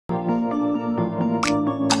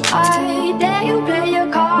I dare you play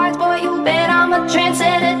your cards, boy, you bet I'm a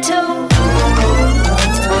trendsetter too.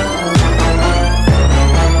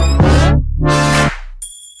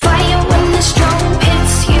 Fire when the strobe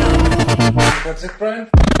hits you. That's it, Brian?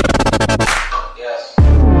 Yes.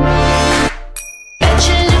 Bet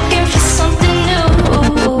you're looking for something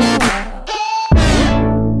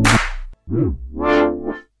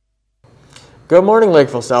new. Good morning,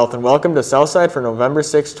 Lakeville South, and welcome to Southside for November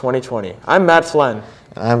 6, 2020. I'm Matt Flynn.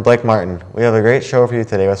 And I'm Blake Martin. We have a great show for you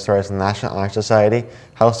today with stories from the National Honor Society,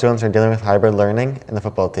 how students are dealing with hybrid learning, and the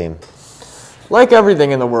football team. Like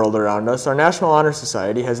everything in the world around us, our National Honor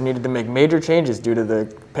Society has needed to make major changes due to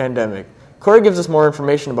the pandemic. Corey gives us more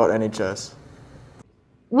information about NHS.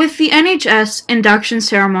 With the NHS induction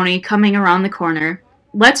ceremony coming around the corner,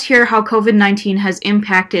 let's hear how COVID-19 has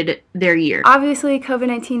impacted their year. Obviously,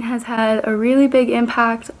 COVID-19 has had a really big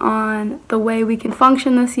impact on the way we can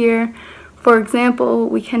function this year. For example,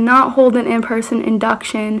 we cannot hold an in-person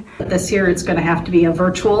induction. This year it's going to have to be a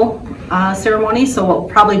virtual ceremony, so what we'll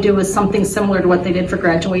probably do is something similar to what they did for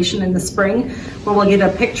graduation in the spring, where we'll get a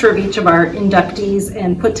picture of each of our inductees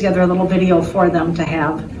and put together a little video for them to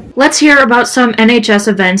have. Let's hear about some NHS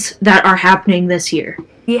events that are happening this year.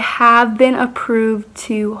 We have been approved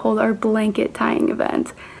to hold our blanket tying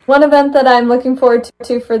event. One event that I'm looking forward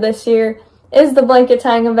to for this year is the blanket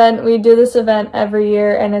tying event. We do this event every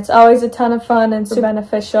year and it's always a ton of fun and super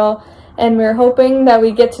beneficial, and we're hoping that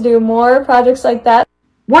we get to do more projects like that.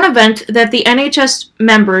 One event that the NHS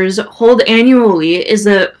members hold annually is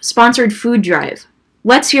the sponsored food drive.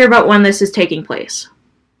 Let's hear about when this is taking place.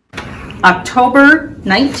 October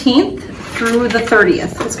 19th through the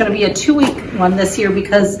 30th. It's going to be a 2-week one this year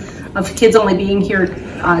because of kids only being here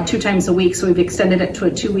 2 times a week, so we've extended it to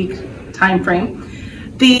a 2-week time frame.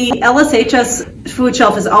 The LSHS food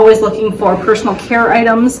shelf is always looking for personal care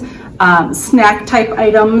items, snack type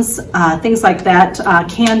items, things like that,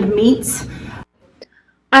 canned meats.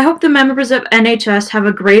 I hope the members of NHS have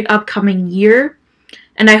a great upcoming year,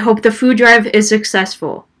 and I hope the food drive is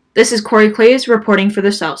successful. This is Corey Clays reporting for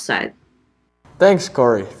the Southside. Thanks,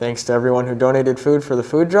 Corey. Thanks to everyone who donated food for the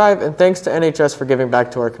food drive, and thanks to NHS for giving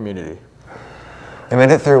back to our community. We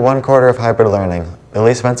made it through 1 quarter of hybrid learning.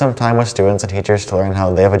 Lily spent some time with students and teachers to learn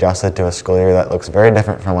how they have adjusted to a school year that looks very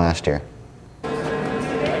different from last year.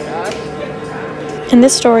 In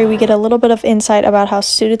this story, we get a little bit of insight about how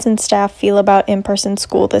students and staff feel about in-person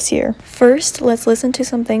school this year. First, let's listen to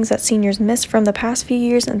some things that seniors missed from the past few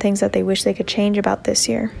years and things that they wish they could change about this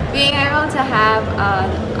year. Being able to have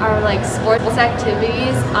our sports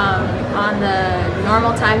activities on the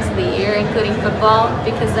normal times of the year, including football,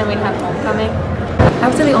 because then we'd have homecoming. I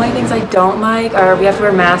would say the only things I don't like are we have to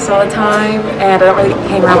wear masks all the time, and I don't really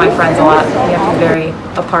hang around my friends a lot. We have to be very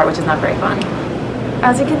apart, which is not very fun.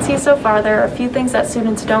 As you can see so far, there are a few things that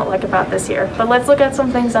students don't like about this year, but let's look at some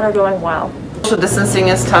things that are going well. Social distancing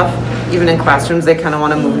is tough. Even in classrooms, they kind of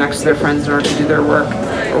want to move next to their friends in order to do their work.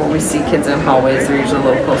 Or when we see kids in hallways, they're usually a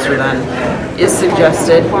little closer than is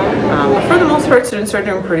suggested. But for the most part, students are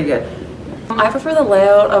doing pretty good. I prefer the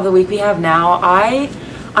layout of the week we have now. I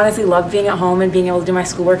honestly love being at home and being able to do my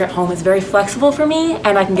schoolwork at home. It's very flexible for me,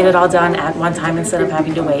 and I can get it all done at one time instead of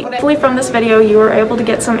having to wait. Hopefully from this video you were able to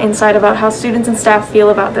get some insight about how students and staff feel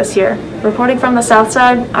about this year. Reporting from the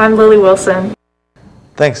Southside, I'm Lily Wilson.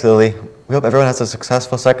 Thanks, Lily. We hope everyone has a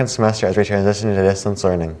successful second semester as we transition to distance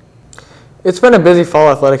learning. It's been a busy fall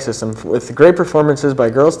athletic season with great performances by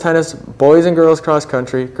girls tennis, boys and girls cross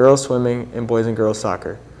country, girls swimming, and boys and girls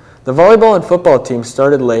soccer. The volleyball and football teams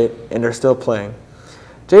started late and are still playing.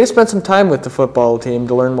 Jada spent some time with the football team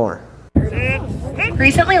to learn more.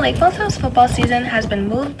 Recently, Lakeville South's football season has been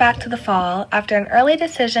moved back to the fall after an early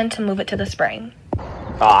decision to move it to the spring.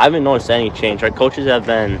 I haven't noticed any change. Our coaches have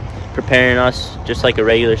been preparing us just like a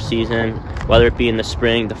regular season, whether it be in the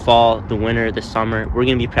spring, the fall, the winter, the summer. We're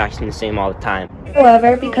going to be practicing the same all the time.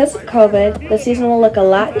 However, because of COVID, the season will look a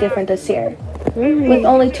lot different this year. With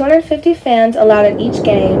only 250 fans allowed at each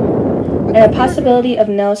game and a possibility of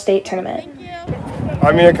no state tournament.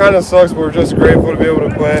 I mean, it kind of sucks, but we're just grateful to be able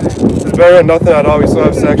to play. It's better than nothing at all. We still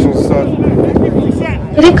have sections and stuff.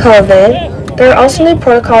 Due to COVID, there are also new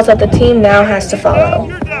protocols that the team now has to follow.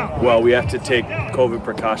 Well, we have to take COVID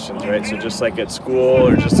precautions, right? So just like at school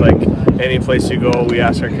or just like any place you go, we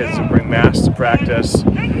ask our kids to bring masks to practice.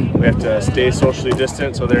 We have to stay socially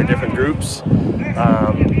distant, so they're in different groups.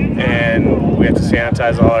 And we have to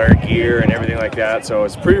sanitize all our gear and everything like that. So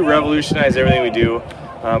it's pretty revolutionized everything we do,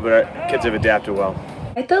 but our kids have adapted well.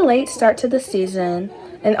 At the late start to the season,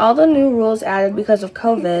 and all the new rules added because of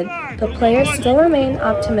COVID, the players still remain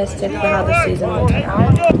optimistic for how the season will turn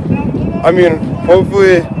out. I mean,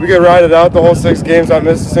 Hopefully we can ride it out the whole 6 games, not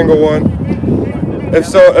miss a single one. If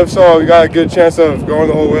so, we got a good chance of going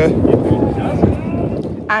the whole way.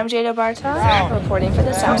 I'm Jada Bartok, reporting for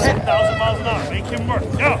the Southside. 1,000 miles an hour. Make him work.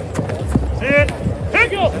 Go. Sit. Here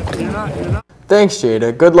go. Thanks,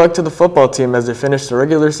 Jada. Good luck to the football team as they finish the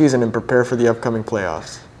regular season and prepare for the upcoming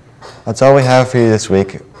playoffs. That's all we have for you this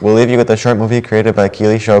week. We'll leave you with a short movie created by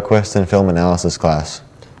Keely Showquist in film analysis class.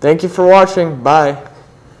 Thank you for watching. Bye.